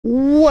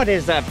What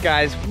is up,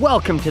 guys?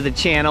 Welcome to the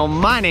channel.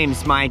 My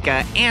name's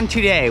Micah, and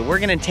today we're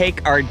gonna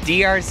take our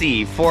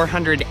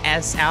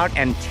DR-Z400S out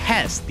and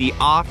test the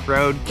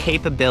off-road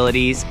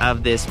capabilities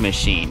of this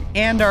machine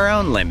and our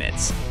own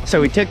limits.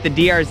 So we took the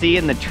DR-Z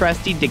and the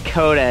trusty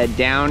Dakota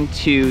down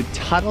to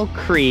Tuttle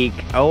Creek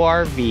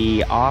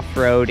ORV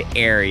off-road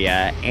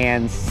area,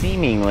 and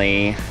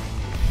seemingly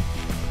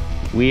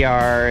we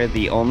are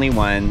the only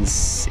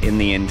ones in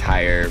the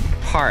entire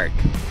park.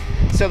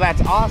 So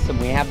that's awesome.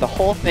 We have the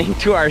whole thing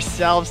to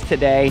ourselves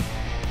today.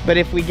 But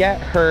if we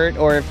get hurt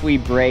or if we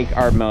break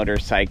our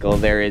motorcycle,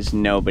 there is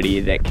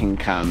nobody that can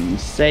come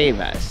save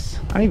us.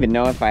 I don't even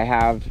know if I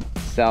have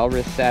cell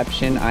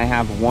reception. I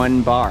have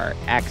 1 bar.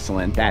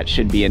 Excellent. That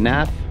should be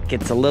enough.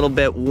 It's a little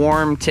bit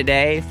warm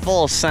today.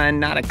 Full sun,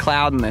 not a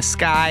cloud in the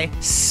sky.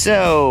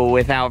 So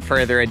without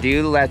further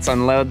ado, let's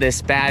unload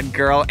this bad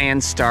girl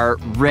and start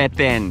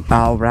ripping.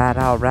 All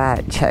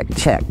right. Check,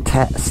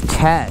 test.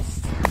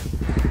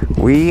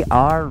 We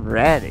are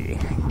ready.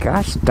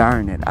 Gosh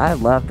darn it, I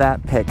love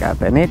that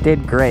pickup, and it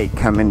did great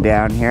coming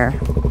down here.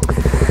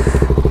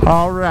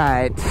 All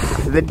right,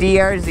 the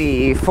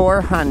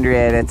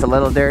DR-Z400, it's a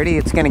little dirty.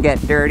 It's gonna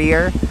get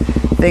dirtier.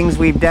 Things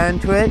we've done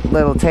to it: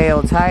 little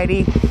tail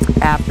tidy,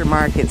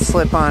 aftermarket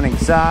slip-on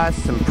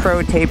exhaust, some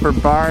Pro Taper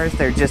bars.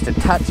 They're just a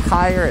touch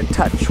higher, a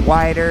touch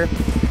wider.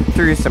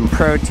 Threw some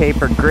Pro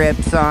Taper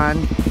grips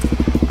on.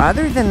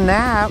 Other than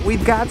that,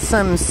 we've got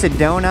some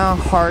Sedona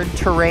hard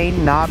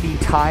terrain knobby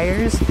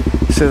tires,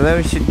 so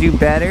those should do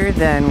better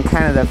than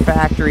kind of the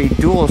factory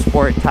dual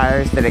sport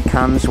tires that it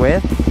comes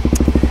with.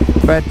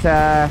 But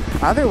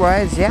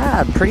otherwise,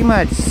 yeah, pretty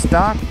much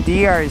stock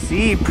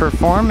DR-Z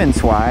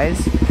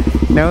performance-wise.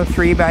 No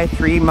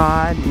 3x3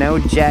 mod, no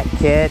jet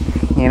kit.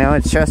 You know,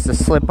 it's just a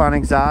slip-on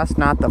exhaust,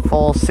 not the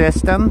full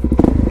system.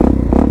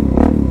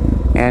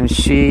 And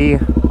she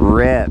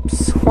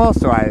rips. Well,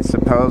 so I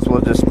suppose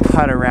we'll just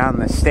putt around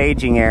the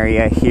staging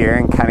area here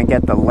and kind of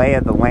get the lay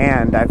of the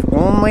land. I've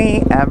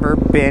only ever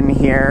been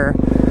here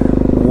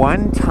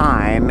one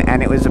time,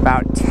 and it was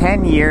about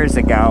 10 years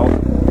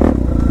ago,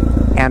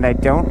 and I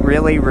don't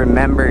really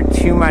remember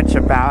too much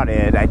about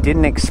it. I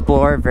didn't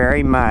explore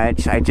very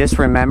much. I just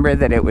remember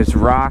that it was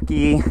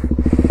rocky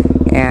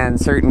and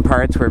certain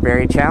parts were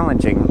very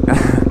challenging.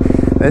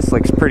 This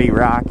looks pretty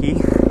rocky.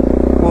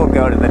 We'll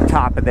go to the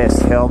top of this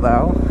hill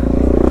though.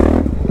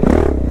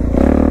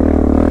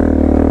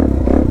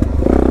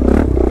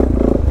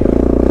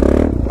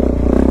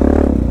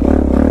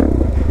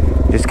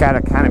 Just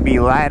gotta kind of be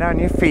light on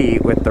your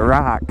feet with the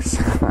rocks.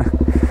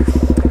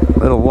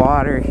 Little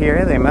water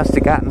here. They must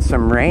have gotten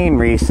some rain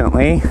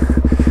recently.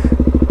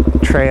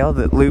 Trail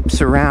that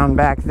loops around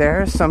back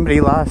there. Somebody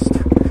lost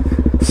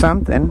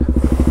something.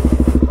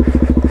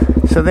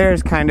 So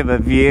there's kind of a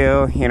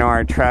view. You know,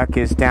 our truck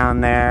is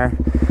down there,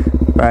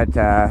 but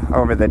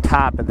over the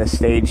top of the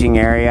staging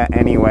area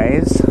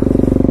anyways.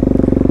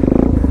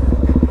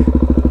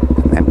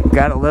 And we've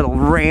got a little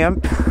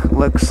ramp,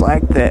 looks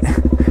like, that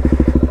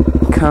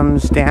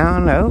comes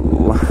down.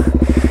 Oh,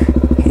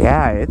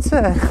 yeah, it's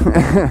a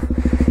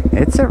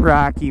it's a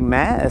rocky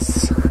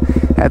mess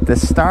at the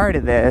start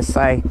of this.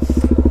 I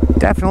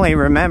definitely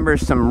remember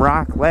some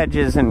rock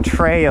ledges and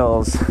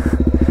trails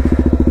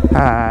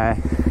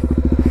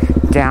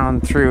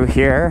down through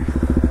here.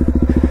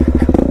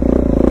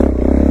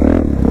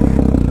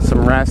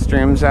 Some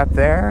restrooms up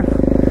there.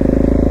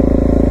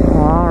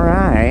 All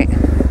right.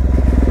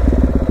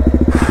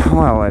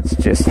 Well, let's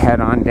just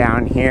head on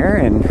down here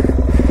and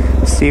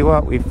see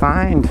what we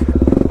find.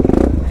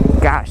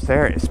 Gosh,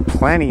 there is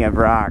plenty of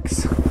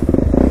rocks.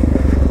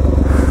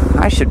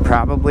 I should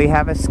probably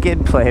have a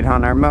skid plate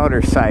on our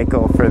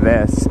motorcycle for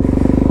this,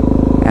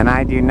 and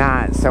I do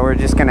not, so we're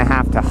just gonna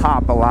have to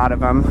hop a lot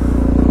of them.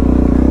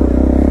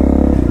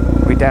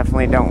 We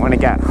definitely don't want to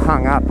get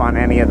hung up on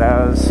any of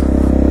those.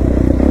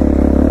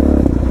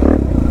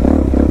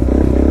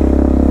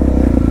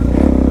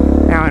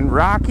 Now in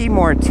rocky,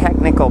 more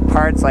technical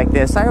parts like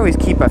this, I always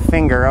keep a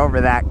finger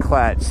over that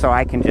clutch so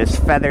I can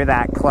just feather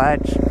that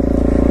clutch,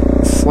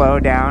 slow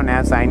down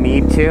as I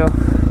need to.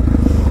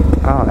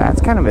 Oh, that's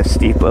kind of a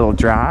steep little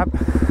drop.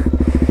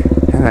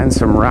 And then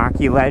some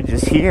rocky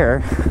ledges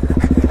here.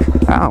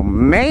 Oh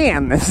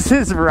man, this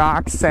is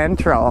rock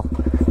central.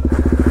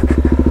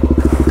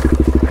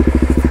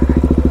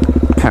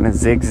 Kind of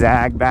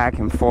zigzag back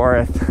and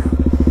forth.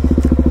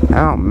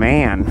 Oh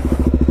man.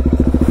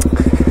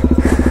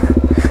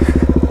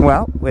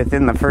 Well,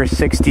 within the first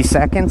 60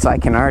 seconds, I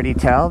can already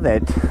tell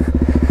that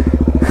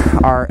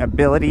our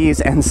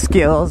abilities and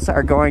skills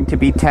are going to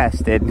be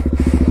tested.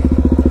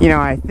 You know,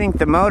 I think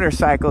the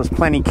motorcycle is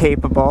plenty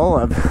capable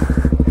of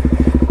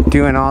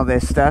doing all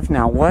this stuff.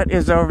 Now, what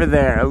is over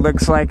there? It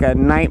looks like a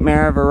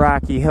nightmare of a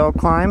rocky hill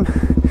climb.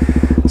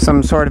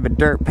 Some sort of a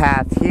dirt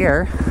path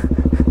here.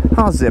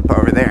 I'll zip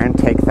over there and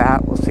take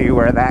that. We'll see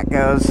where that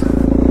goes.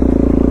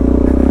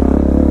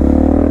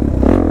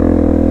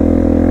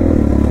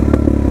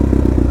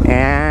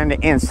 And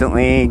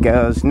instantly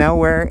goes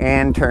nowhere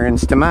and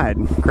turns to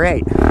mud.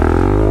 Great.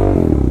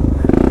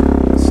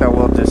 So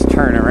we'll just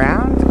turn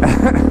around.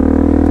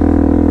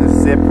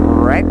 Zip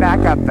right back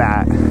up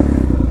that.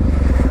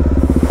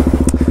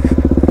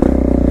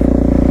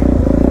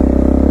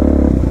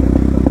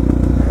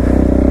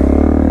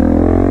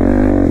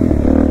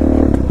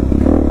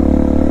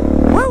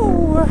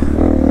 Woo!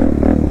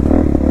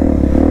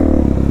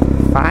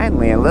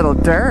 Finally, a little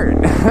dirt.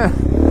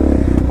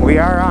 We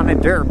are on a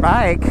dirt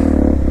bike,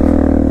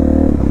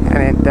 and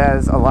it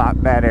does a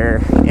lot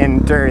better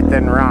in dirt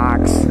than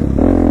rocks.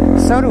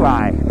 So do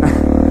I.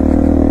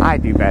 I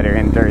do better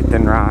in dirt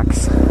than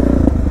rocks.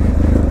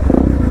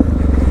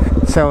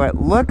 So it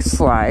looks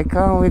like,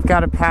 oh, we've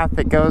got a path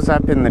that goes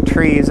up in the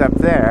trees up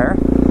there.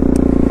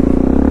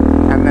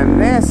 And then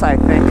this, I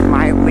think,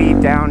 might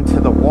lead down to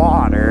the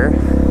water.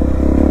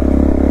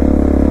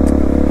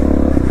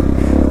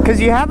 Because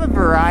you have a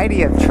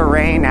variety of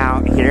terrain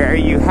out here.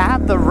 You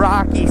have the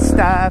rocky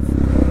stuff,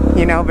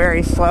 you know,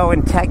 very slow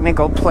and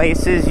technical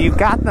places. You've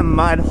got the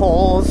mud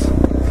holes.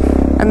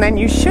 And then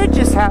you should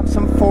just have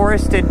some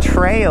forested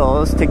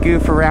trails to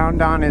goof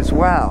around on as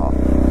well.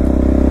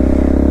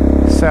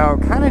 So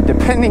kind of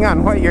depending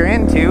on what you're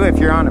into, if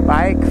you're on a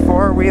bike,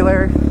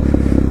 four-wheeler,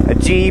 a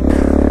Jeep,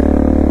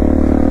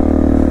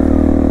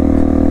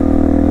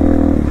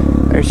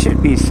 there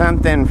should be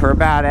something for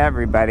about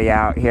everybody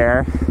out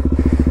here.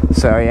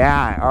 So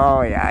yeah,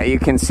 oh yeah, you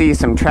can see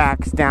some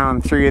tracks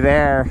down through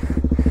there.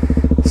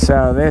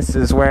 So this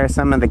is where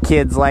some of the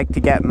kids like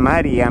to get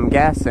muddy, I'm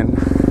guessing.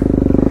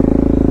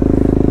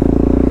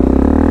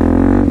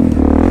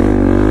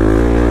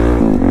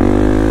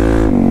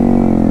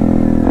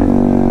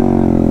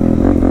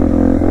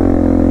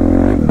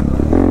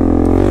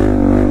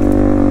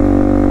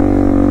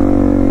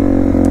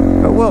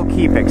 We'll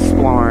keep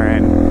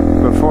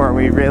exploring before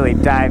we really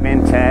dive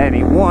into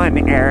any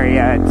one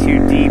area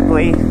too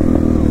deeply.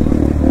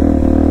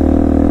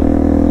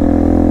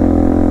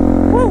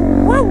 Woo,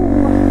 woo.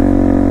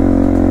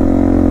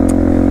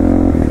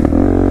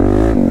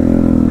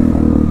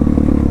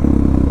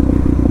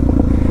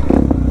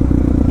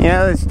 You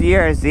know, this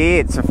DR-Z,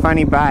 it's a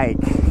funny bike.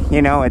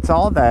 You know, it's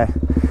all the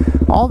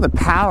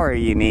power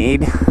you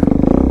need.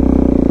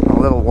 A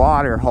little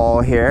water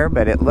hole here,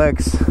 but it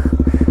looks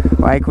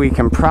like we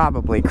can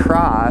probably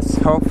cross.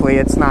 Hopefully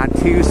it's not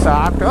too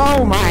soft.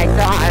 Oh my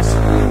gosh!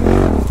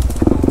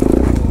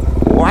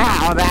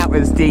 Wow, that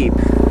was deep.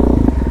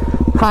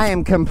 I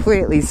am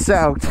completely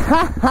soaked.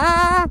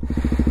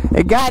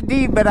 It got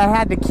deep, but I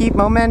had to keep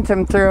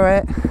momentum through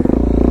it.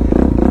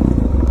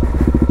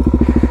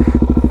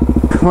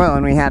 Well,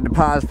 and we had to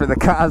pause for the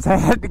cause. I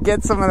had to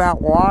get some of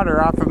that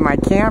water off of my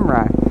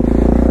camera.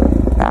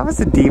 That was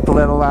a deep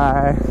little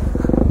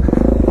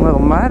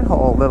mud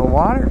hole, little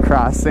water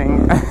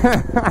crossing.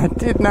 I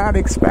did not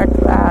expect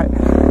that.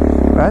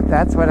 But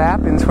that's what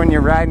happens when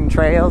you're riding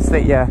trails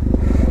that you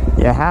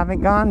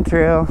haven't gone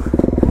through.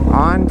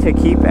 On to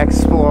keep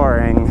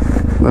exploring.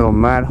 Little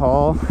mud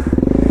hole.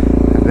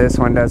 This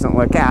one doesn't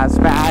look as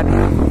bad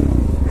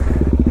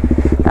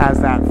as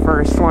that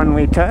first one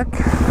we took.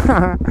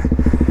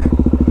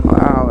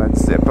 Well,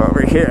 let's zip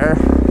over here.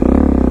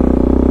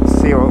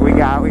 See what we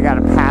got. We got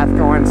a path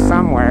going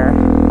somewhere.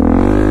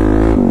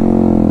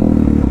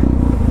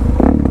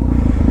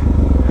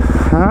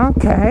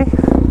 Okay.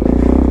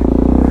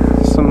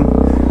 Some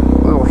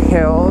little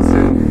hills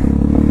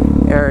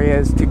and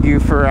areas to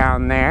goof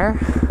around there.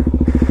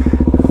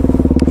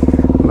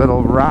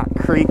 Little Rock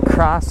Creek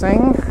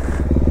crossing.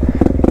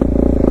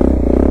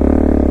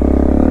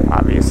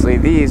 Obviously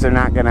these are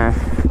not gonna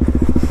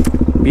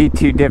be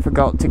too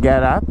difficult to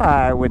get up,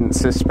 I wouldn't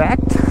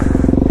suspect.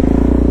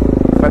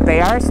 But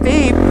they are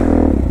steep.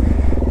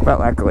 But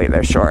luckily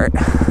they're short.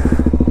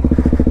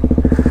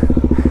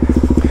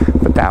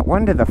 That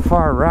one to the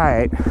far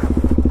right,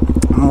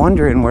 I'm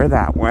wondering where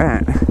that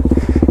went.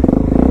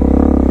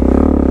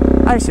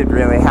 I should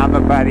really have a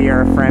buddy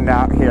or a friend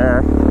out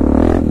here.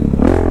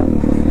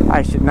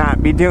 I should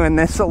not be doing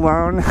this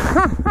alone.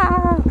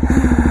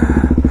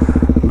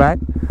 But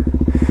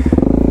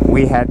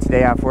we had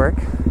today off work.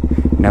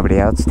 Nobody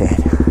else did.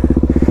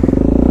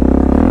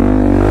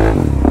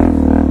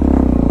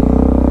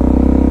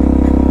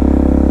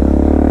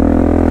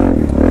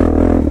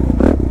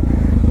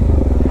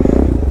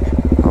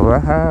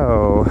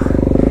 Whoa,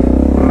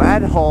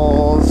 mud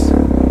holes.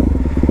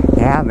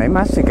 Yeah, they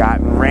must have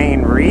gotten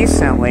rain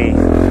recently.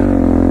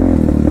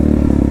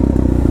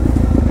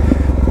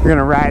 We're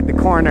gonna ride the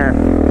corner.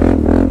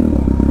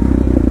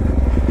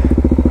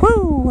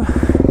 Woo!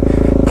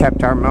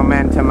 Kept our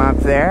momentum up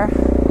there.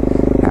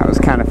 That was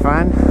kind of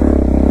fun.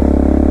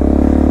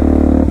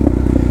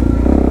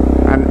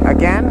 And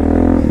again,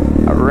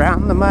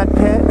 around the mud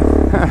pit.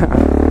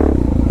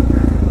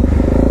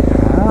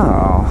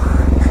 Oh.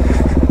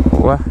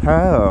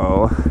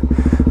 Whoa,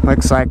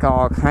 looks like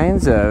all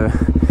kinds of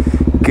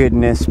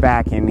goodness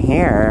back in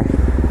here.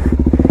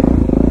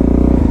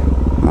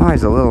 I'm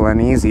always a little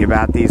uneasy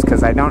about these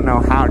because I don't know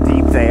how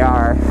deep they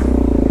are.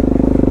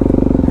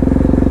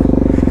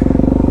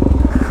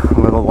 A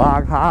little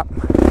log hop.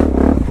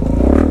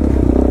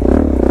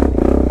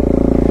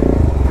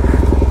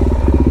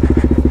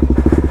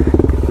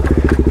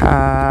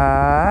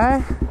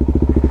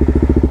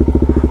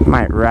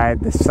 Might ride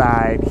ride the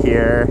side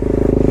here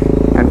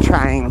and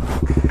try and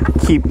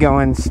keep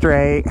going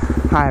straight.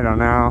 I don't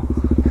know.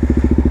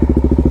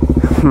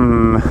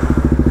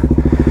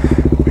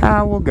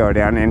 We'll go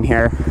down in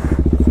here.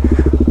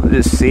 We'll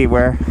just see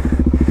where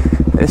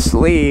this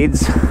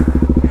leads.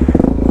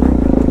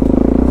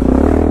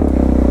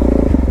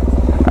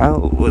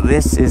 Oh,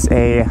 this is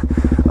a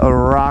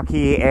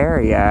rocky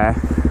area.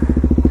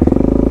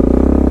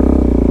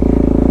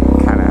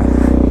 Kind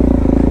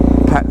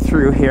of cut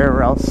through here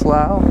real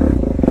slow.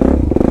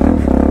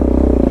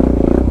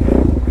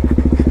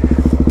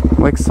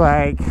 Looks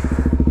like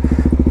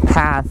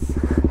path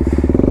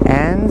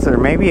ends, or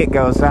maybe it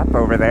goes up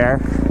over there.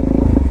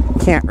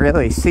 Can't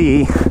really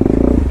see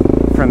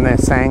from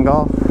this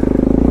angle.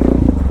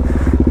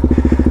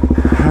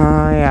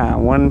 Oh yeah,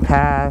 one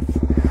path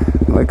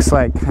looks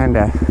like kind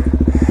of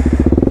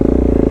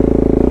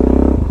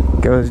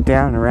goes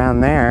down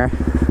around there.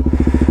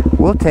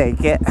 We'll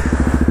take it.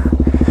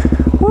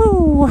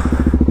 Woo!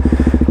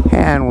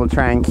 And we'll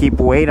try and keep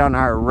weight on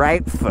our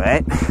right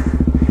foot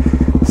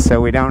so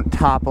we don't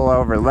topple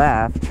over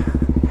left.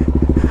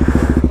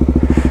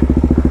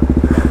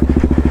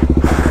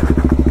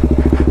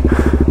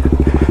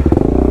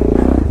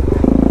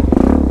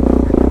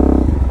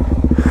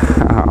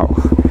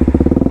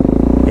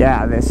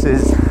 Yeah, this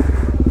is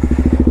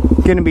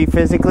gonna be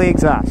physically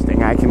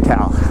exhausting, I can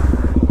tell.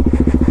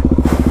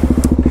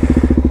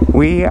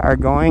 We are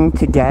going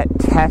to get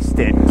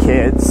tested,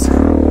 kids.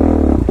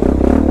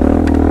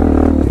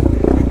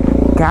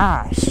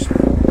 Gosh,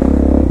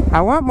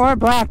 I want more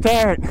black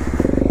dirt.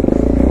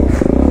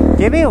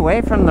 Get me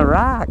away from the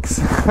rocks.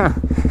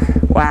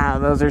 Wow,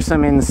 those are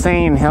some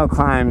insane hill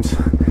climbs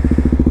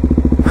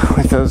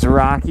with those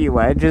rocky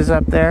ledges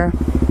up there.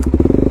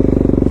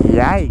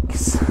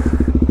 Yikes.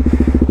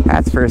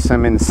 That's for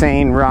some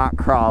insane rock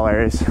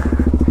crawlers.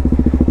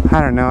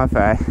 I don't know if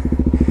a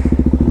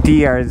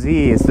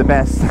DR-Z is the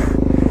best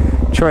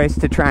choice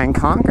to try and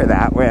conquer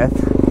that with.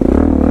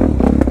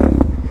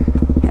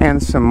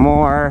 And some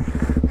more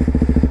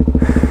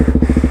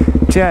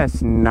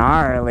just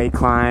gnarly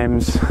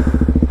climbs.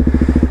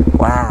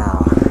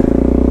 Wow.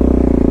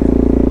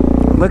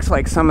 Looks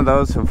like some of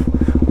those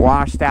have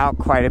washed out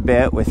quite a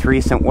bit with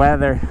recent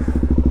weather.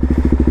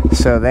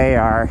 So they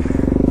are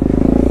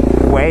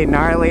way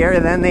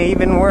gnarlier than they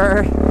even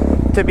were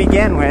to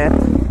begin with.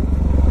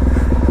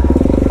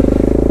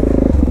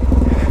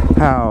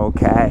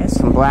 Okay,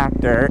 some black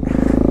dirt.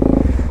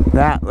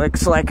 That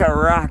looks like a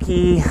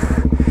rocky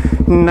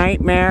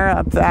nightmare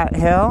up that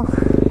hill.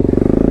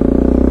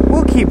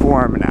 We'll keep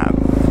warming up.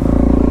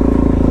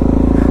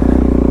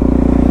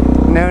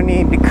 No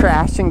need to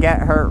crash and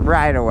get hurt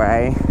right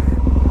away.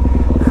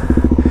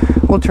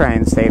 We'll try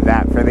and save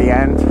that for the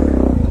end.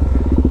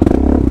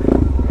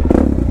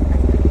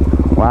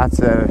 Lots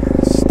of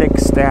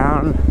sticks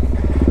down.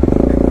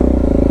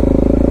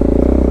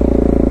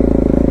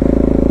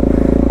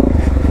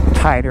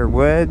 Tighter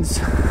woods.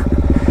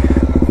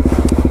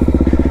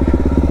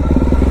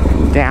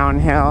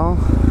 Downhill.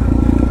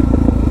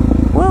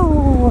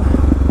 Woo!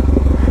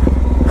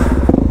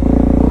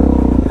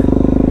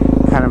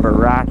 Kind of a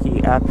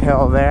rocky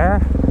uphill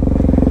there.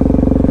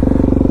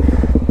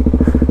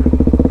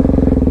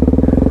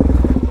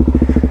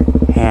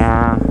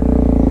 Yeah.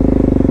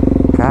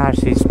 Gosh,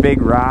 these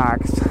big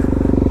rocks.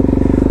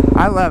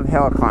 I love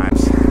hill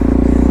climbs.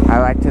 I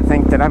like to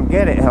think that I'm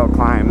good at hill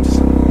climbs.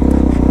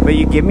 But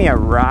you give me a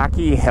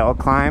rocky hill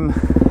climb,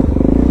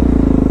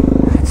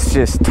 it's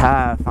just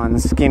tough on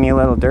skinny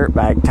little dirt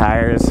bike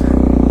tires.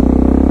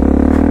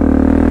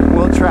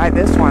 We'll try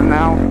this one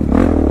though.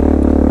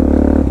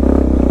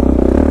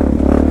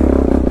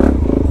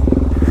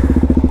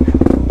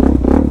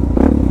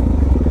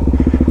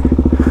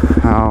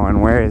 Oh,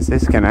 and where is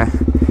this gonna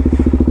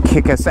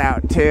kick us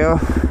out to?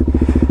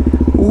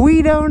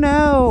 We don't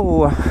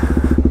know.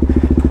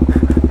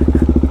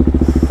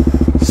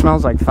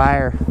 Smells like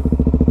fire.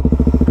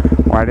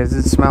 Why does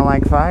it smell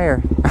like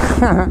fire?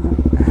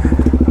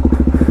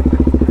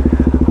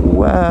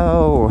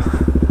 Whoa.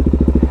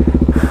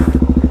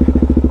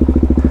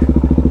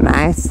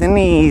 Nice and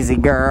easy,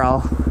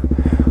 girl.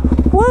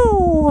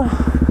 Woo!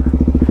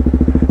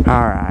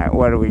 Alright,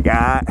 what do we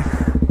got?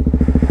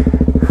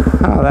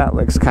 Oh, that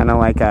looks kind of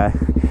like a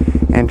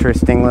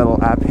interesting little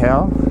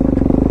uphill.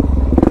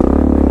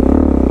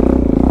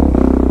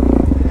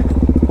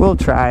 We'll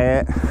try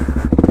it.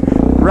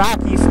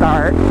 Rocky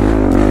start.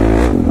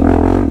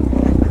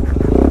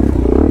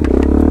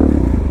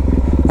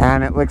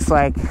 And it looks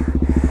like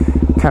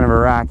kind of a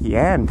rocky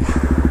end.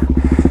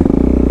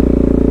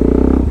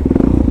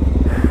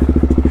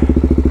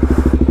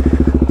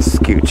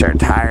 Scooch our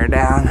tire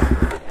down.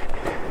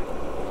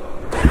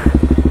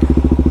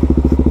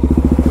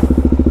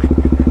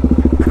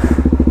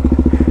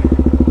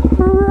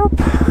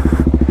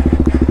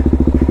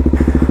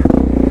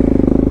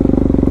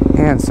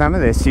 And some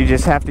of this you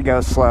just have to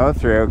go slow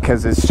through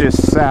because it's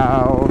just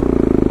so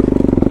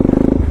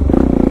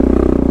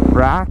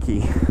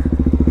rocky.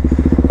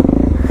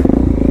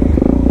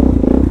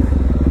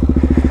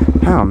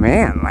 Oh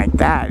man, like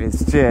that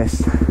is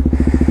just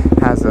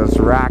Has those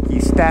rocky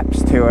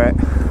steps to it.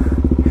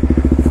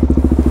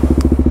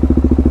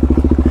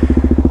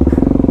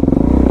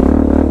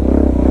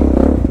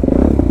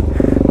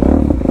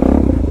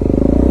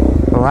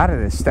 A lot of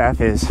this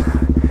stuff is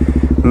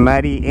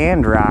muddy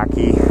and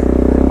rocky,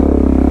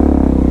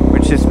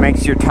 which just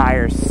makes your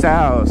tires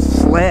so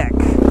slick.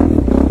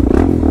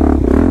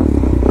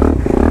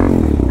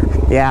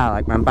 Yeah,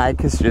 like my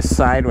bike is just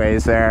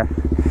sideways there.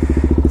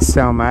 It's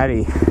so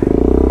muddy.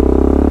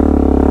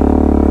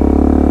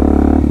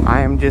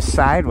 I am just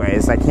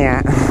sideways. I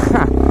can't.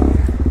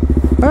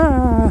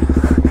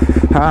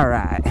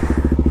 Alright.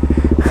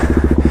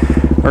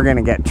 We're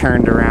gonna get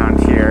turned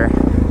around here.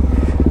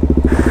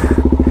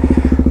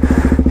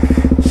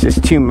 It's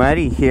just too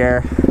muddy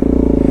here.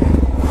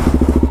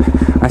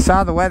 I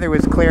saw the weather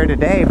was clear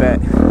today, but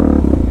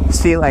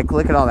see, like,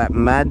 look at all that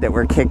mud that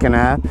we're kicking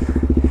up.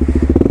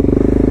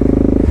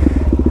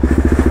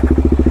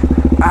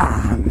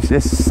 I'm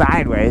just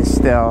sideways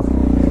still.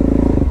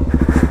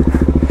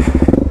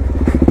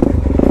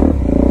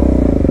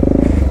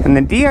 And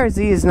the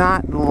DR-Z is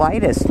not the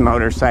lightest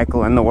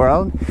motorcycle in the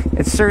world.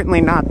 It's certainly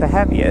not the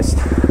heaviest.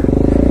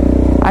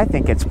 I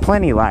think it's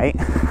plenty light,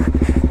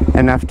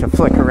 enough to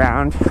flick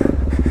around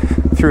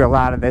through a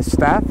lot of this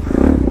stuff.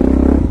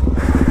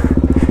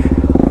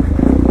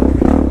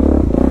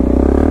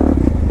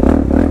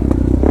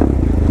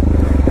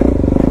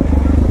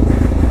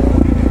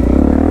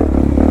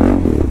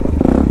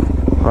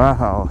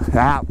 Whoa,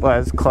 that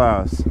was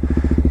close.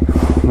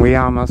 We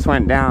almost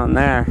went down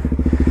there.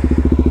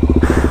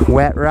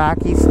 Wet,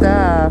 rocky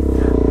stuff.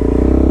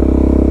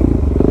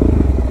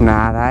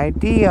 Not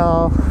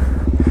ideal.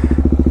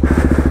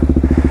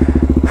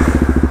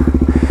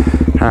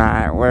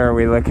 Alright, where are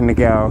we looking to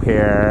go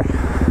here?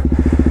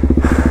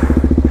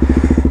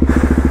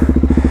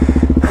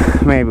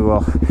 Maybe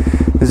we'll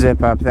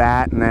zip up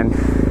that and then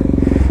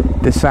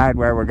decide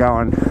where we're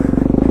going.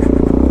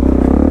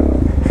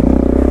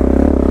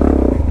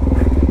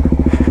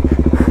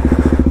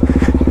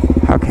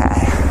 Okay.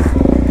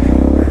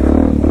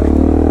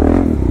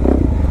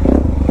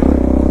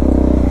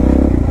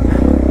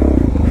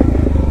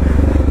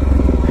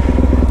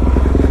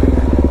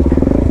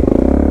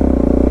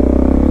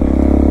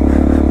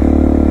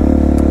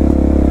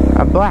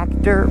 A black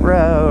dirt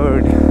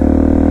road.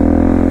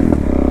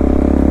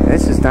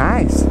 This is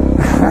nice.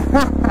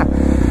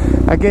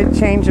 A good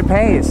change of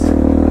pace.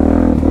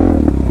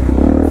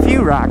 A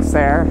few rocks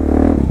there.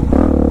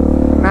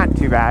 Not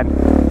too bad.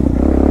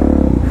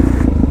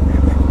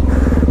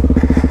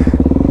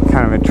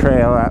 Kind of a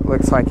trail that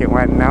looks like it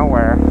went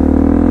nowhere.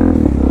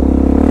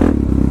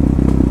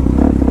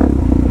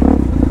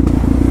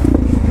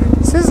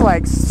 This is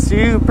like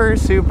super,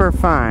 super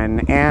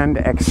fun and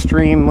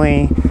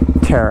extremely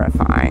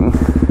terrifying.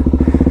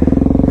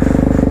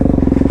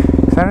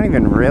 'Cause I don't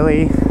even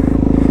really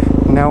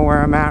know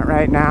where I'm at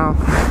right now.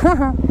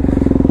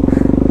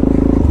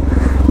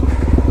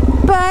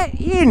 But,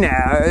 you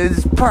know,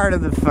 it's part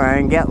of the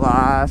fun. Get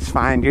lost,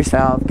 find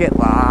yourself, get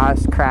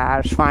lost,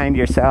 crash, find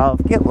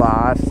yourself, get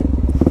lost.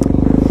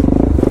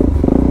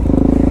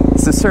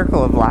 It's the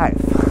circle of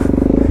life.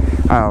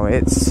 Oh,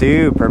 it's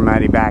super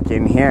muddy back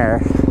in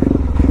here.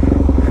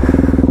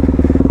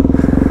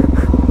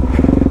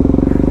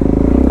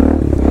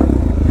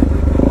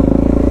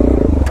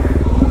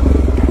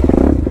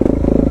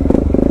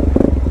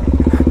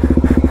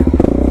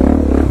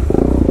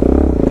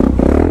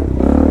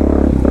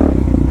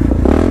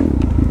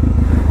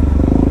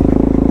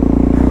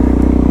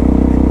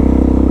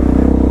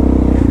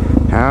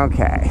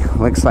 Okay,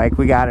 looks like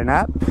we got an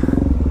up,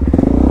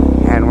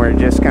 and we're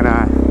just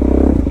gonna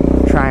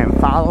try and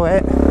follow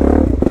it,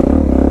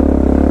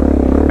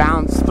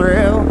 bounce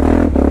through,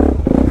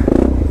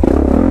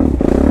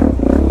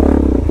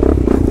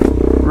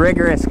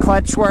 rigorous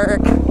clutch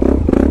work.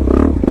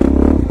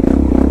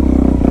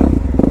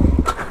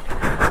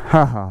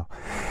 Oh,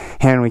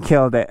 and we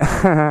killed it.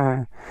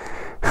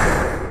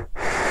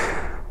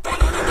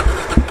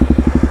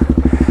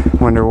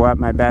 Wonder what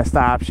my best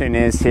option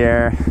is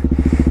here.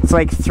 It's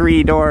like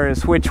 3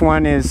 doors. Which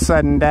one is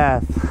sudden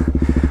death?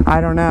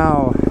 I don't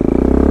know.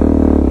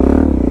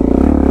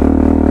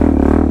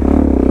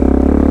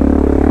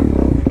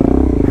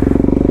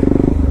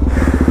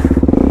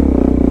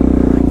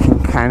 I can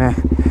kind of,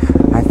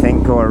 I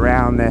think, go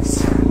around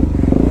this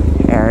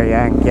area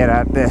and get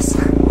up this.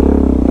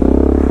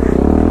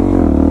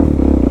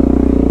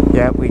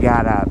 Yep, we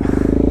got up.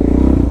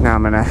 Now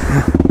I'm gonna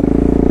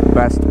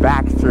bust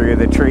back through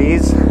the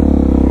trees.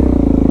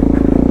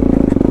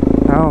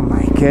 Oh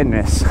my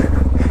goodness.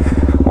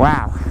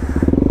 Wow.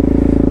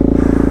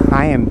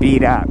 I am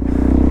beat up.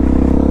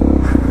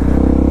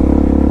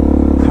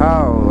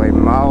 Holy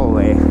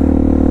moly.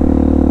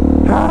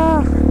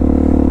 Ah,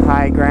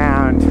 high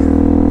ground.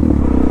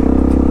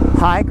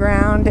 High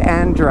ground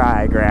and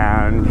dry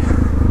ground.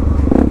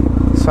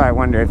 So I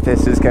wonder if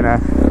this is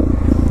gonna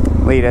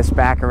lead us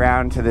back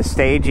around to the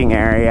staging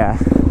area.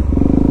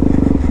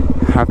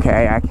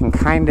 Okay, I can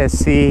kind of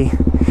see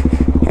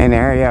an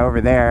area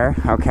over there.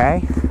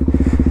 Okay.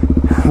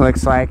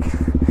 Looks like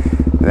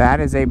That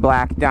is a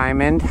black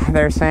diamond,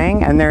 they're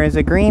saying, and there is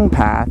a green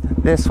path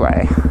this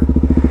way.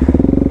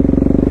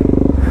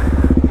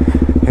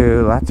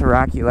 Ooh, lots of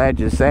rocky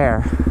ledges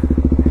there.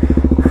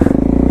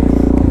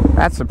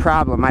 That's the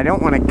problem. I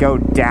don't want to go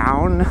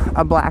down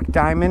a black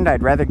diamond.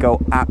 I'd rather go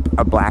up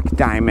a black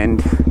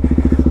diamond.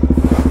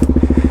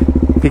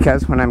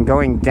 Because when I'm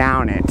going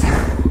down it,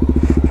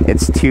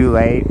 it's too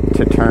late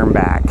to turn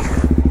back.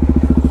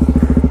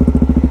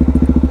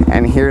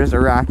 And here's a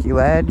rocky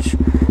ledge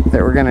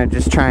that we're gonna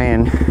just try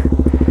and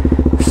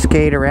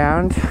skate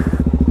around.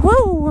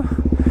 Woo!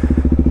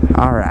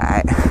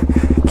 Alright.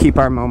 Keep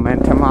our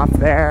momentum off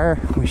there.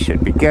 We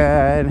should be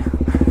good.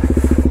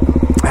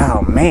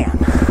 Oh man.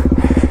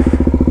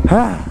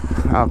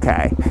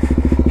 Okay.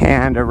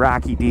 And a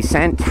rocky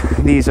descent.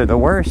 These are the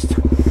worst.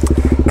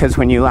 Because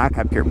when you lock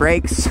up your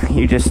brakes,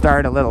 you just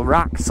start a little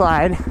rock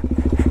slide.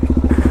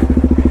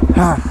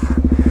 Wow.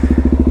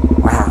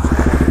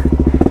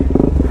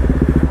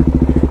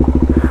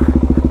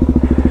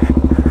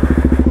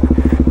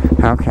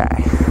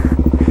 Okay.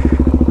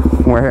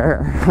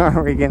 Where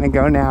are we gonna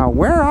go now?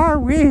 Where are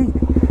we?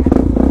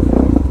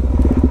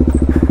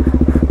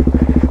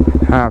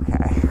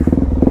 Okay.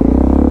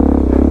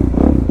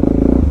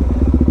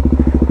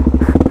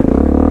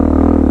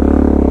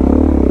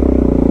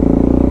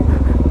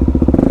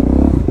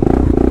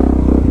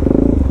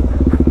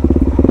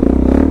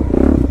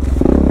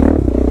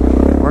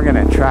 We're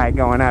gonna try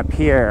going up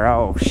here.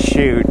 Oh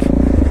shoot.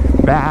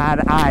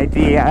 Bad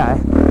idea.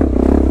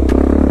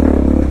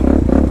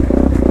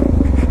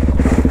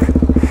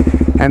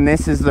 And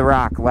this is the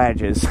rock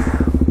ledges.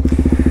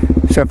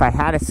 So if I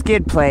had a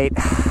skid plate,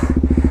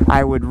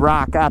 I would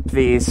rock up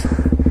these.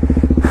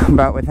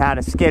 But without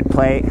a skid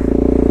plate,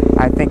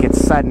 I think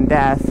it's sudden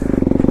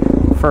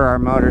death for our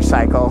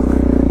motorcycle.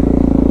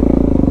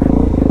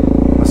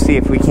 We'll see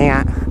if we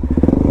can't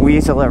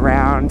weasel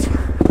around.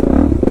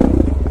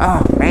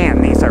 Oh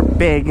man, these are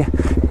big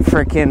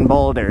frickin'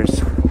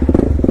 boulders.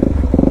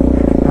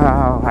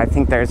 Oh, I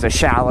think there's a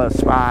shallow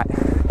spot.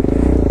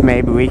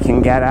 Maybe we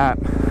can get up.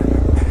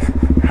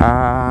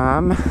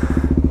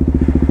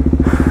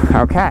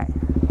 Okay.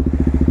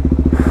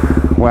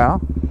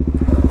 Well,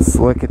 let's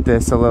look at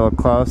this a little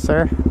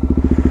closer.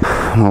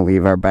 We'll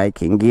leave our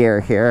biking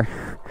gear here.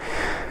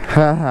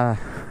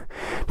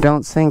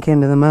 Don't sink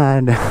into the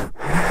mud.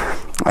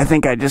 I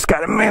think I just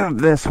gotta move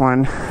this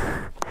one.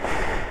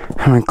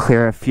 I'm gonna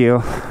clear a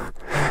few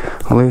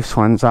loose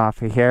ones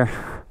off of here.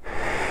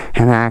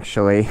 And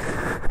actually,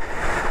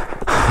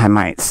 I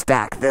might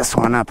stack this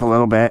one up a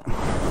little bit.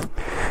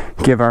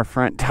 Give our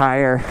front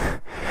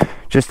tire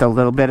just a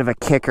little bit of a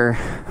kicker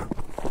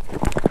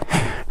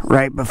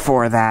right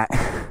before that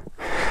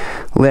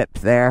lip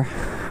there,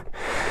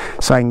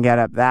 so I can get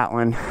up that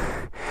one,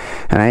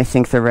 and I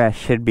think the rest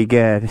should be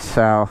good.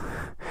 So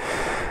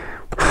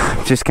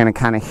I'm just gonna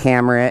kind of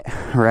hammer it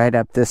right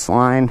up this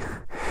line,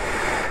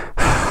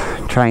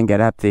 try and get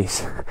up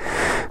these.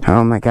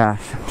 Oh my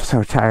gosh, I'm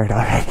so tired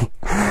already.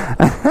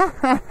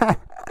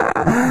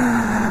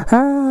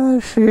 Oh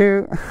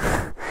shoot.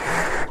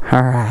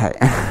 Alright,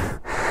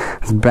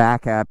 let's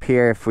back up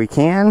here if we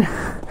can.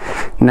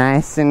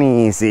 Nice and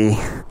easy.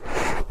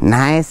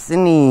 Nice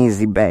and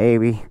easy,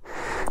 baby.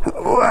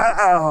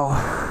 Whoa!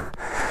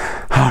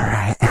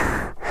 Alright.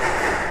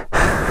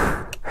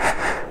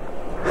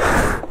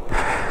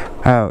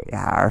 Oh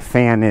yeah, our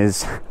fan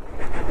is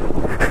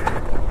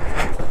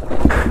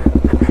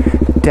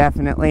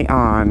definitely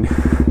on.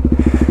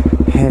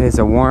 It is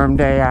a warm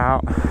day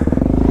out.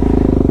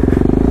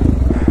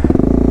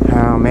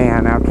 Oh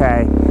man,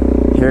 okay.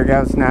 Here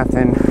goes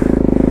nothing.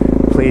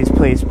 Please,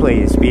 please,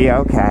 please be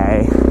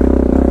okay.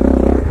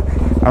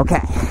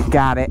 Okay,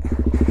 got it.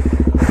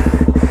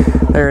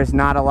 There is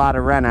not a lot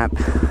of run up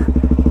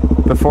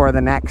before the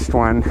next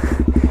one.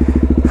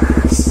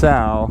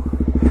 So,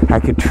 I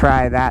could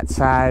try that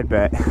side,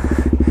 but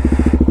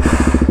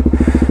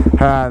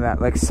oh, that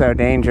looks so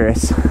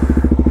dangerous.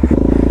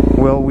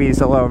 We'll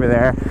weasel over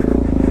there.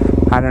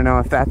 I don't know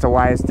if that's a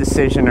wise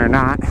decision or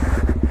not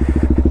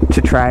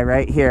to try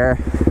right here.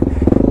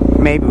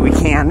 Maybe we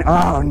can.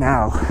 Oh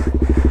no.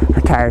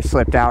 Our tire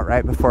slipped out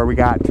right before we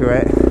got to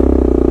it.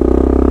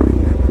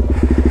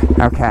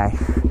 Okay.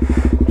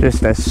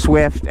 Just a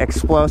swift,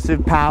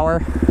 explosive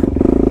power.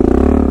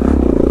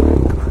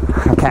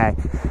 Okay.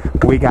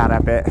 We got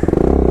up it.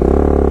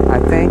 I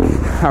think.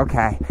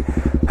 Okay.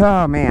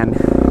 Oh man.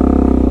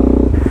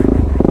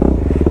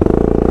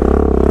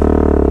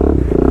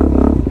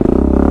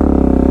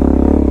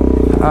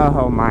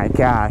 Oh my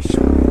gosh.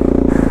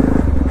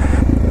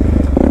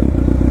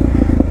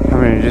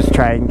 I'm gonna just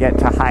try and get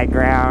to high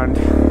ground.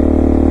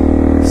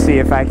 See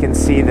if I can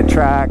see the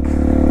truck.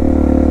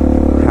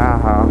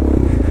 Oh,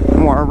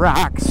 more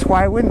rocks.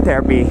 Why wouldn't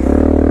there be?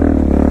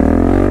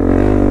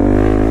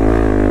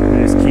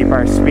 Just keep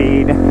our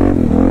speed.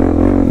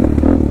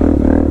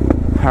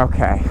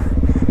 Okay.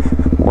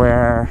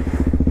 Where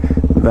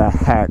the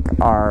heck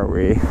are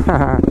we?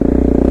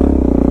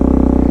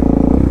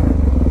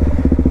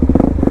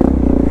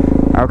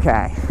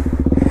 Okay.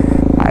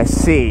 I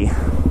see.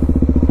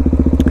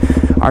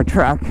 Our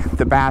truck,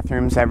 the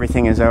bathrooms,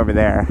 everything is over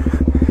there.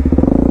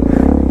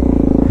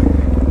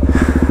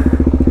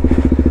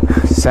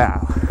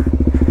 So,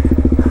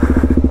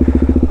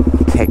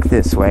 take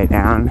this way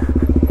down.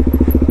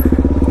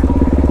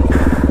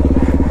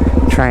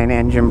 Try and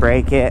engine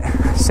brake it,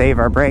 save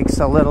our brakes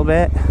a little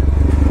bit.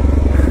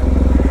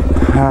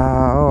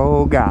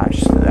 Oh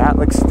gosh, that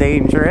looks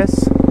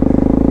dangerous.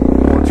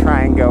 We'll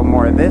try and go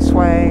more this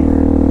way.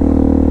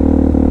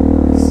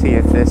 See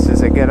if this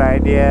is a good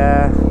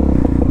idea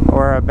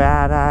or a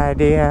bad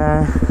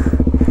idea.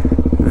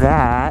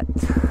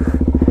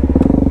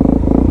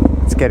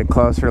 Let's get a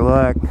closer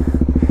look.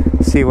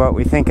 See what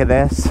we think of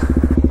this.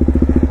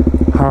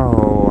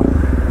 Oh,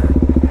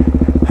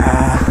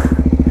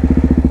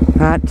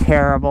 not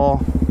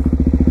terrible.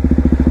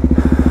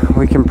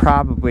 We can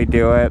probably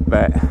do it,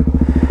 but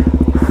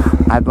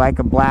I'd like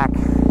a black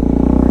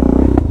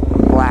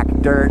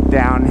dirt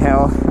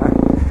downhill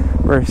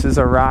versus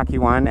a rocky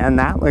one, and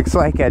that looks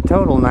like a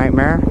total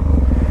nightmare.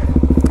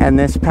 And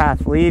this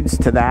path leads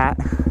to that.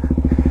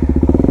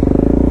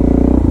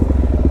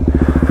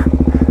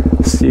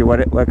 See what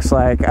it looks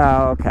like.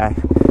 Oh, okay.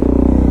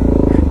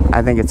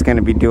 I think it's going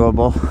to be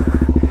doable.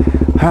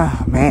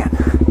 Oh, man.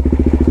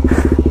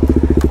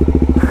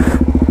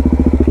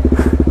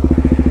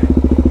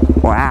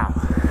 Wow.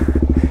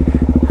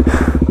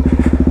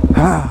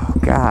 Oh,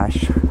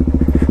 gosh.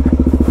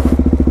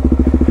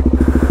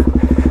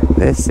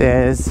 This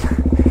is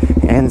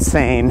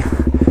insane.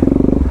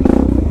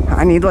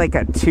 I need like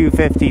a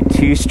 250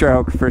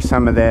 two-stroke for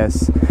some of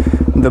this.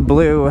 The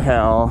blue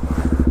hill.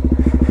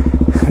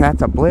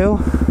 That's a blue?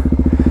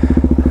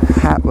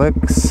 That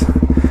looks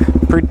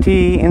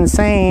pretty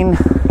insane.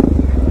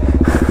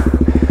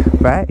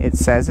 But it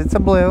says it's a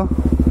blue.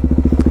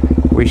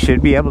 We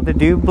should be able to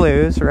do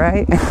blues,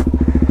 right?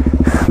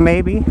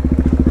 Maybe.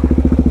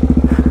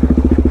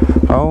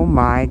 Oh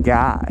my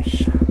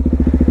gosh.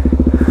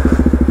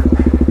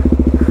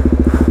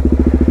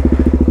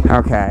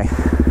 Okay.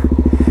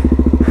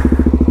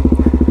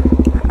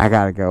 I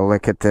gotta go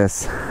look at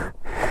this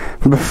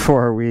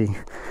before we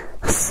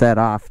set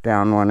off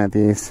down one of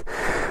these.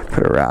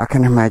 Put a rock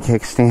under my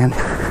kickstand.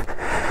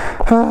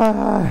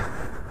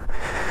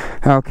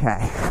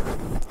 Okay.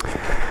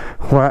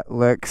 What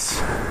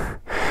looks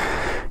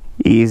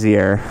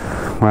easier?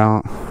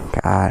 Well,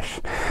 gosh.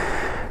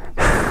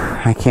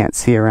 I can't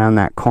see around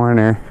that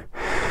corner.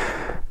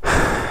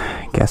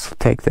 I guess we'll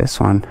take this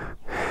one.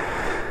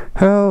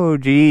 Oh,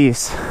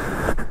 geez.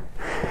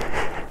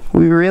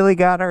 We really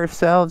got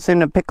ourselves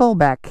in a pickle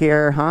back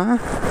here, huh?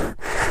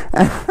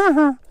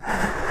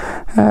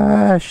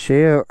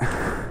 Shoot.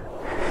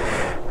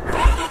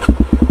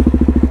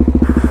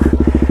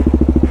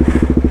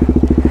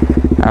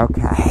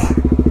 Okay.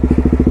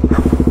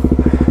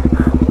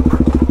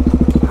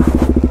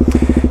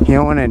 You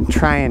don't want to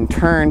try and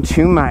turn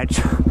too much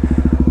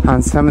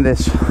on some of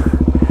this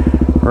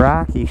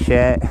rocky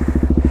shit.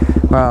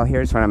 Well,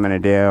 here's what I'm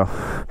going to do.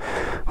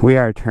 We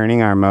are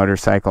turning our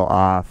motorcycle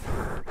off.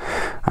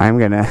 I'm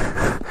going to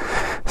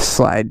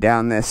slide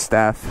down this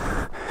stuff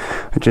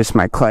with just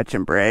my clutch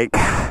and brake,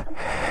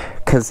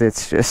 because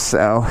it's just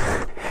so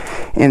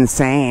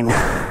insane.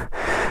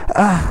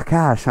 Oh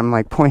gosh, I'm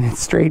like pointed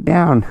straight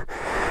down.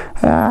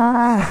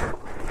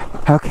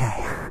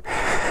 Okay.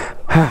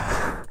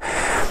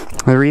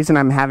 The reason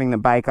I'm having the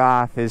bike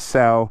off is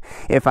so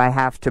if I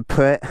have to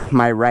put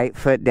my right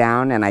foot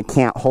down and I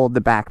can't hold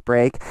the back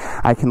brake,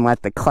 I can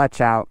let the clutch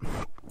out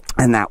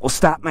and that will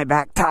stop my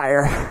back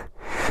tire.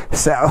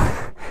 So,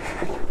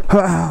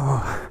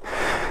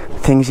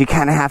 things you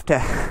kind of have to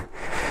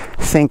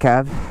think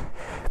of,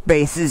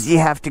 bases you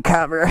have to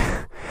cover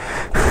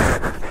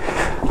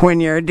when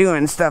you're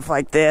doing stuff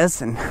like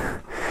this, and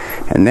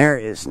there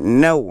is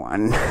no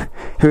one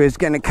who is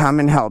going to come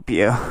and help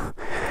you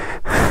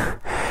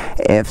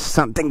if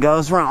something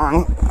goes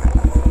wrong.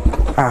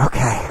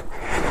 Okay.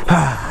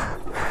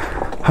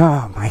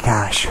 Oh my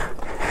gosh.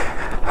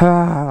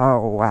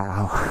 Oh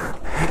wow.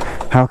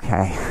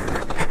 Okay.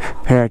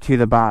 Here to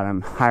the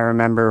bottom. I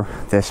remember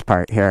this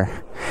part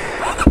here.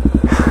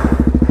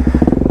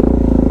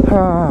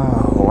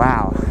 Oh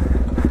wow.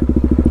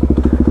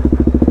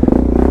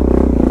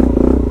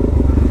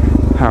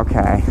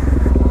 Okay.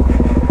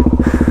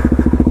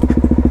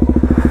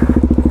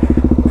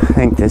 I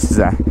think this is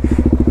a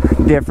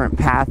different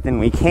path than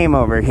we came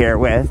over here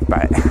with,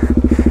 but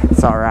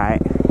it's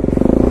alright.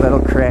 Little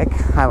creek.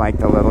 I like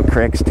the little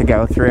creeks to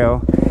go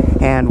through.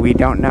 And we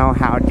don't know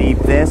how deep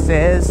this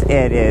is.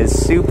 It is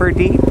super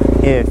deep,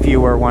 if you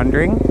were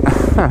wondering.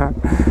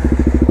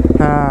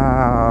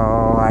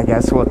 Oh, I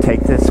guess we'll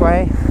take this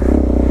way.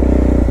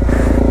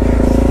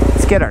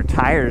 Let's get our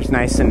tires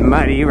nice and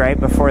muddy right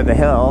before the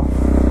hill.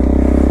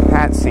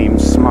 That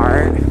seems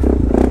smart.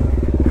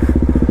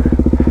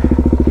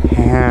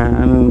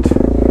 And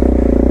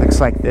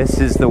looks like this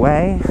is the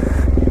way.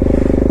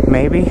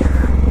 Maybe.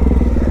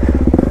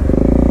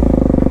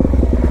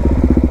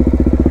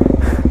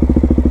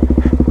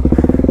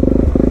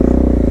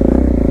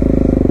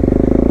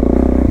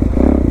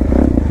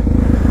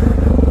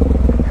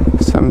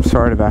 Some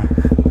sort of a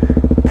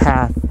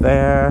path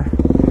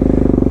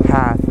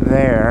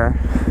there.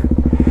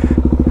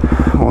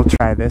 We'll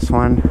try this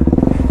one.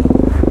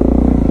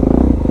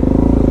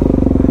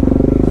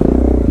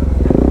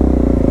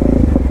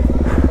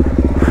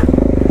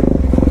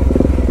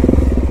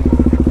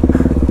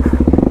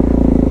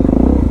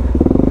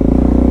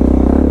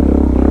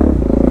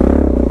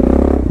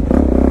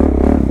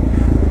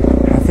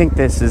 I think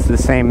this is the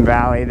same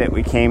valley that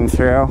we came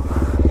through,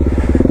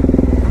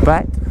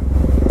 but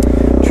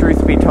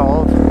truth be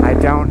told, I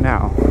don't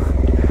know,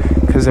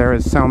 because there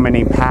was so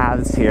many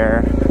paths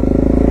here.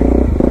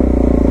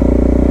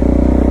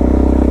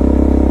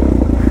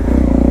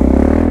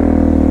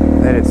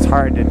 That it's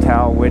hard to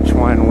tell which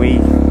one we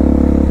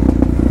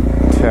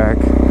took.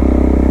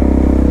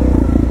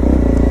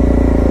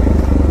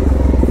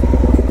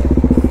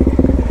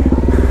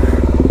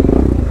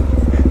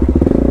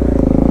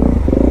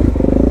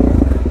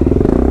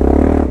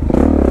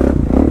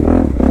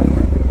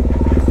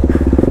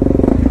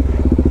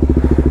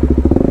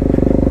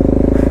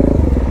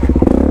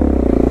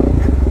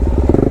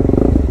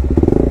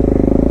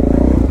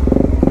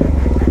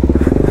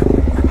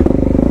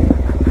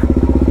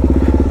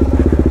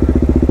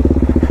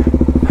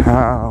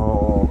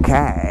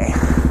 Okay.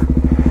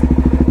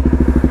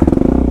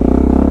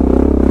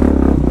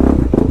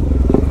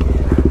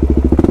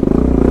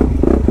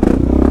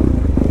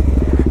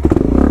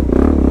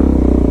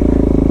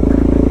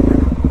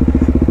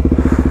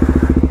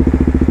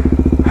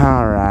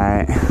 All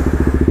right.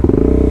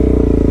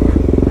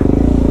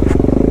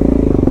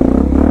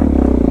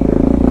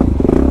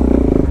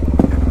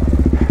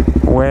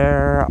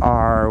 Where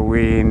are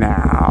we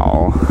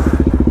now?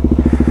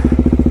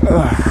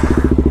 Ugh.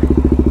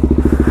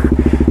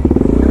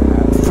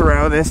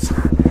 Throw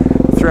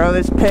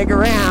this pig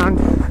around.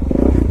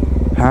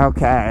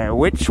 Okay,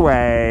 which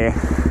way?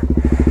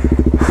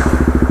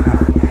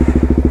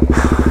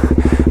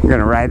 I'm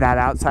gonna ride that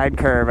outside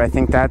curve. I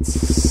think that's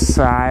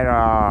side.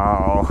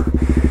 Oh,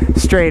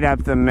 straight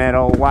up the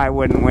middle. Why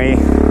wouldn't we?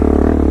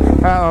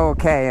 Oh,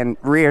 okay, and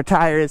rear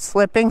tire is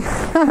slipping.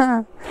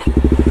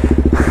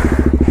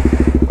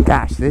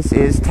 Gosh, this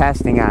is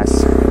testing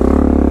us.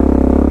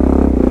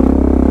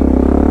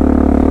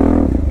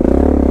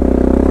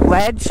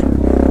 Ledge.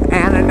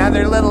 And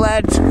another little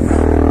edge.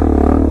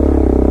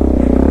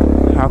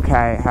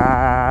 Okay,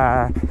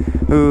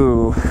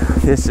 ooh,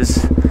 this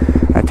is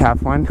a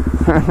tough one.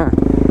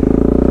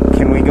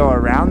 Can we go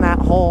around that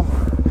whole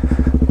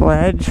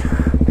ledge?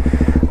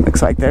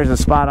 Looks like there's a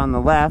spot on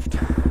the left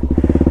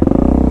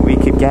we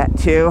could get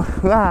to.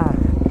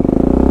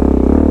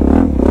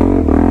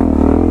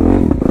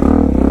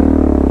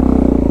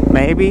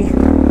 Maybe?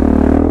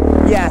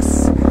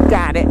 Yes,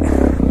 got it.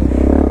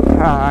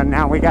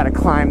 Now we gotta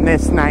climb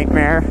this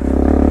nightmare.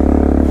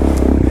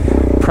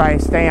 Probably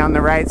stay on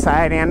the right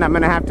side, and I'm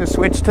gonna have to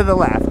switch to the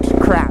left.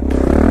 Crap.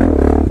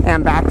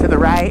 And back to the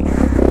right.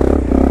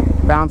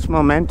 Bounce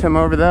momentum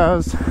over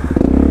those.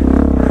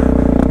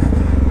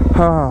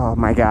 Oh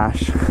my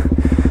gosh.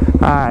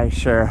 I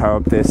sure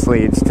hope this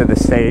leads to the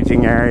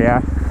staging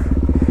area.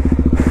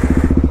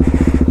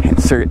 It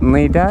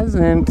certainly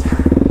doesn't.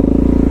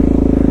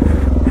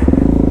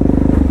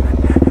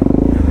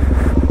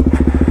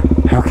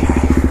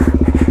 Okay.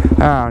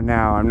 Oh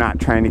no, I'm not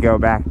trying to go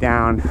back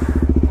down.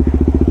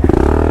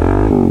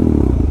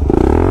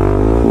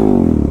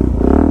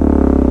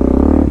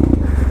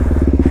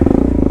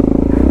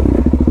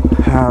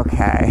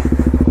 Okay.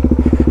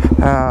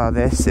 Oh,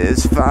 this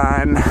is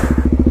fun.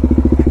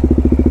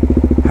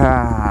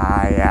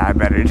 Yeah, I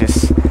better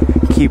just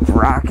keep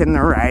rocking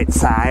the right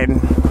side.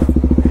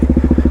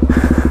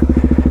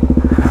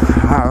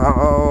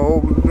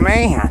 Oh,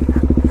 man.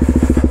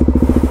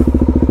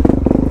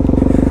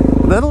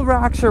 Little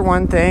rocks are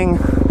one thing,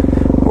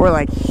 or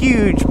like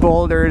huge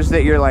boulders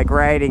that you're like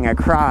riding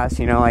across,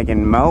 you know, like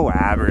in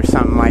Moab or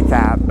something like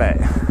that, but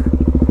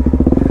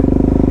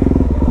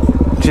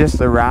just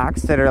the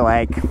rocks that are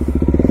like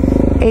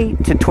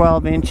 8 to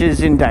 12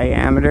 inches in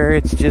diameter,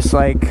 it's just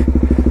like,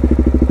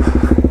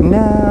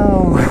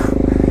 no.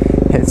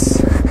 It's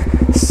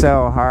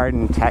so hard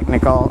and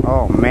technical.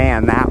 Oh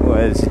man, that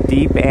was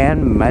deep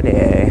and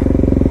muddy.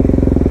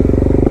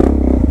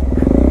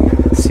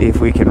 See if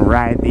we can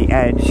ride the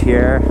edge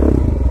here.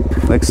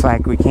 Looks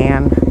like we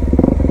can.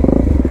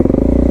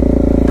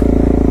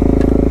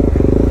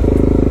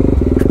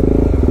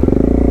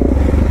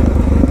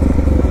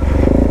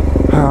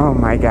 Oh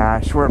my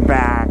gosh, we're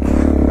back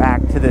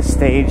to the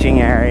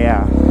staging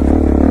area.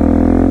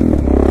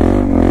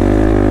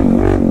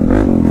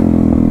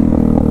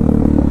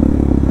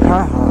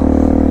 Oh.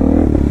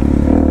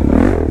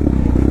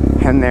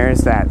 And there's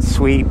that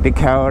sweet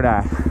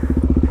Dakota.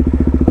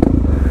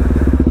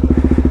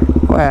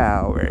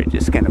 Well, we're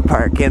just gonna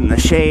park in the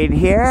shade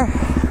here.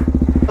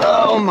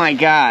 Oh my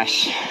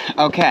gosh.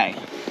 Okay,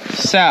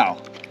 so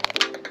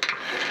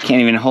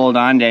can't even hold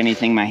on to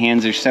anything. My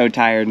hands are so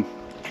tired.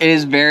 It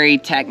is very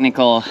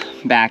technical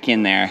back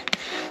in there.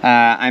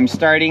 I'm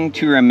starting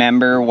to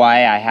remember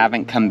why I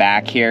haven't come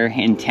back here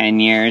in 10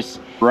 years.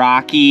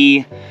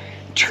 Rocky,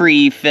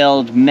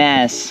 tree-filled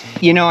mess.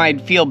 You know,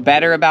 I'd feel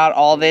better about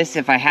all this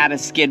if I had a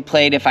skid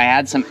plate, if I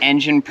had some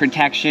engine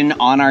protection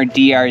on our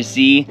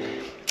DR-Z,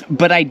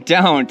 but I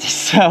don't.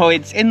 So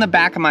it's in the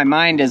back of my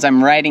mind as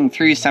I'm riding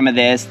through some of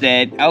this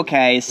that,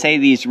 okay, say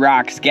these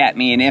rocks get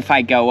me, and if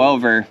I go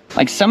over,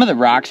 like some of the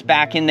rocks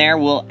back in there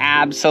will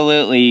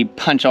absolutely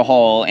punch a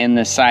hole in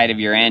the side of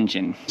your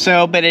engine.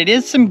 So, but it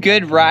is some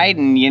good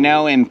riding, you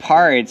know, in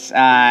parts.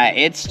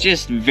 It's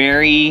just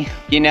very,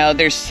 you know,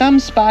 there's some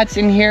spots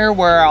in here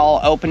where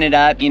I'll open it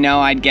up, you know,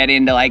 I'd get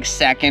into like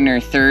second or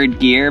third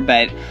gear,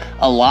 but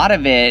a lot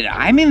of it,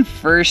 I'm in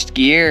first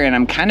gear and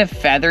I'm kind of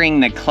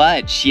feathering the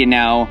clutch, you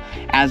know,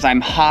 as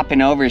I'm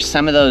hopping over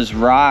some of those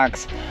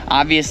rocks.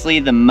 Obviously,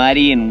 the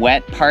muddy and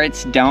wet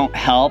parts don't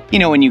help. You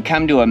know, when you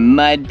come to a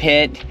mud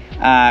pit,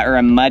 or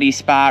a muddy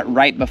spot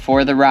right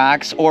before the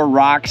rocks, or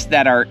rocks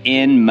that are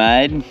in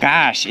mud,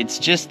 gosh, it's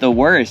just the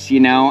worst, you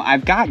know.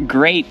 I've got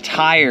great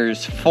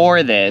tires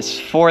for this,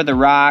 for the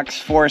rocks,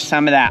 for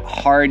some of that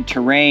hard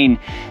terrain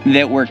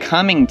that we're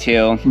coming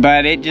to,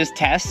 but it just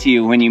tests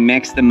you when you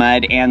mix the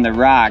mud and the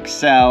rocks.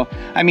 So,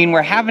 I mean,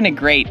 we're having a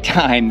great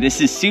time.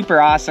 This is super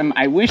awesome.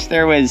 I wish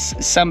there was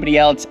somebody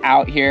else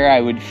out here.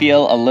 I would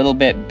feel a little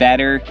bit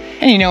better.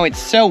 And you know,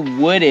 it's so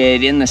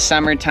wooded in the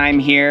summertime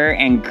here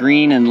and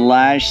green and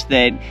lush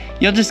that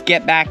you'll just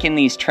get back in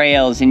these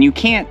trails and you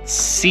can't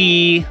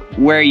see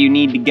where you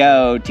need to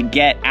go to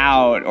get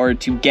out or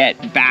to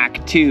get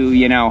back to,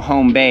 you know,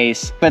 home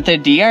base. But the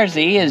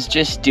DR-Z is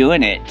just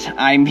doing it.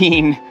 I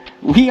mean,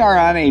 we are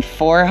on a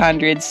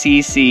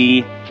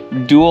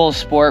 400cc dual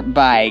sport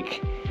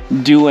bike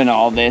doing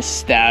all this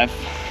stuff.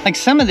 Like,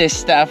 some of this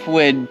stuff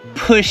would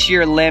push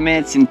your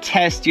limits and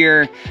test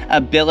your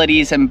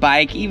abilities and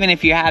bike, even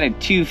if you had a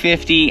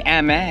 250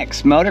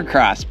 MX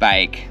motocross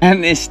bike.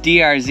 And this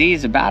DR-Z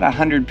is about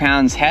 100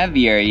 pounds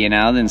heavier, you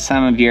know, than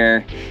some of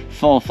your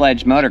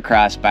full-fledged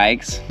motocross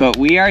bikes. But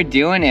we are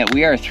doing it.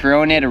 We are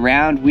throwing it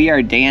around. We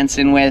are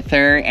dancing with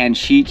her, and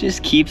she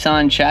just keeps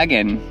on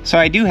chugging. So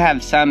I do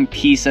have some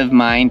peace of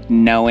mind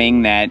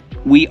knowing that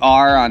we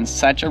are on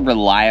such a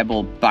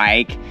reliable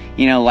bike,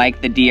 you know,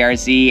 like the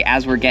DR-Z,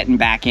 as we're getting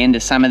back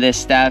into some of this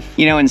stuff.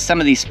 You know, in some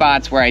of these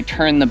spots where I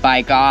turn the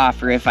bike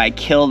off, or if I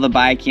kill the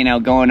bike, you know,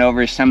 going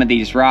over some of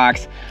these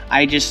rocks,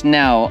 I just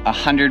know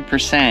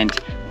 100%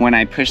 when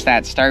I push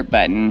that start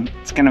button,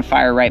 it's gonna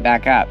fire right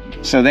back up.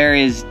 So there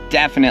is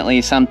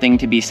definitely something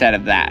to be said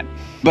of that.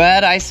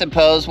 But I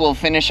suppose we'll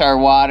finish our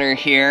water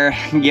here,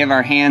 give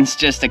our hands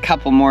just a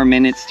couple more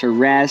minutes to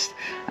rest,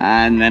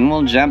 and then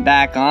we'll jump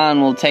back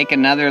on. We'll take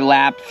another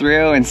lap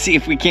through and see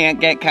if we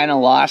can't get kind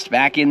of lost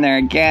back in there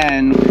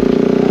again.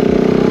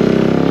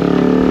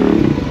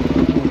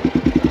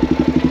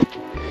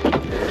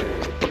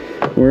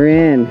 We're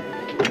in.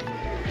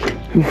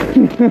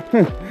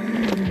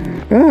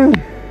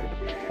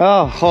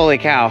 Oh, holy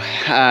cow.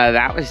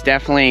 That was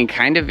definitely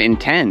kind of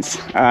intense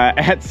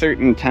at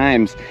certain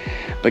times.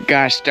 But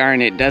gosh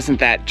darn it, doesn't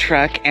that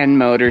truck and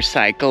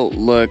motorcycle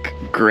look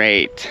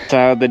great?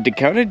 So the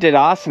Dakota did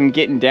awesome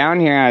getting down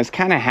here. I was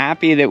kind of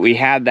happy that we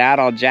had that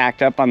all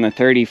jacked up on the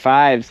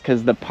 35s,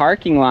 because the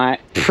parking lot,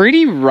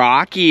 pretty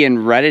rocky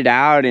and rutted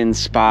out in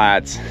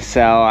spots.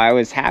 So I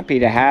was happy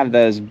to have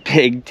those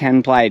big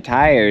 10-ply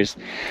tires.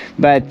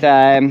 But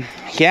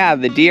yeah,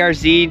 the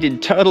DR-Z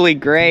did totally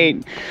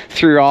great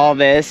through all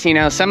this. You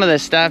know, some of the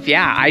stuff,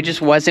 yeah, I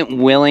just wasn't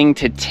willing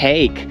to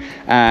take.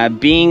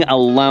 Being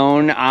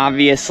alone,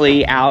 obviously,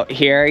 out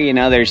here, you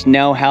know, there's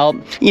no help.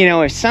 You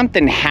know, if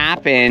something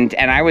happened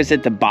and I was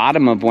at the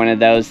bottom of one of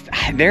those,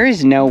 there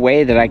is no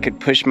way that I could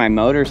push my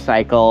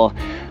motorcycle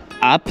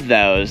up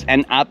those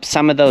and up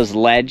some of those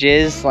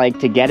ledges, like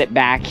to get it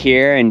back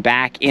here and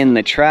back in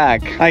the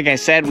truck. Like I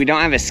said, we don't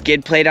have a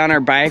skid plate on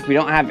our bike. We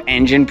don't have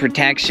engine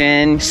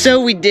protection.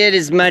 So we did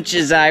as much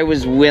as I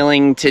was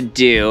willing to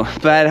do.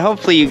 But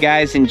hopefully you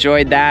guys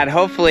enjoyed that.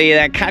 Hopefully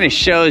that kind of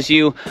shows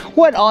you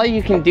what all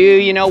you can do,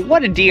 you know,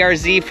 what a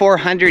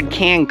DR-Z400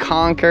 can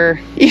conquer.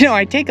 You know,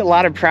 I take a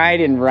lot of pride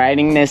in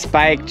riding this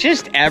bike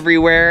just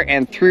everywhere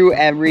and through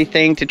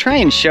everything to try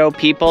and show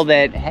people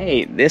that,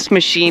 hey, this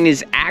machine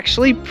is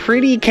actually pretty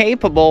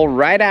capable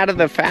right out of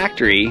the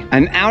factory.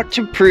 I'm out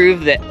to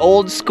prove that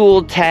old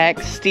school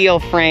tech, steel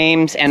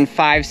frames, and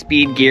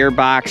 5-speed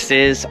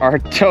gearboxes are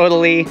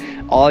totally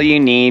all you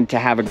need to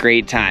have a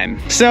great time.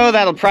 So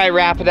that'll probably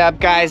wrap it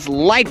up, guys.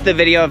 Like the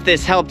video if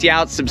this helped you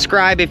out.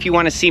 Subscribe if you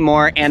want to see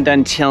more. And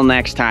until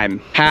next time,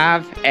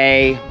 have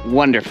a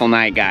wonderful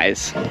night,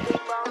 guys.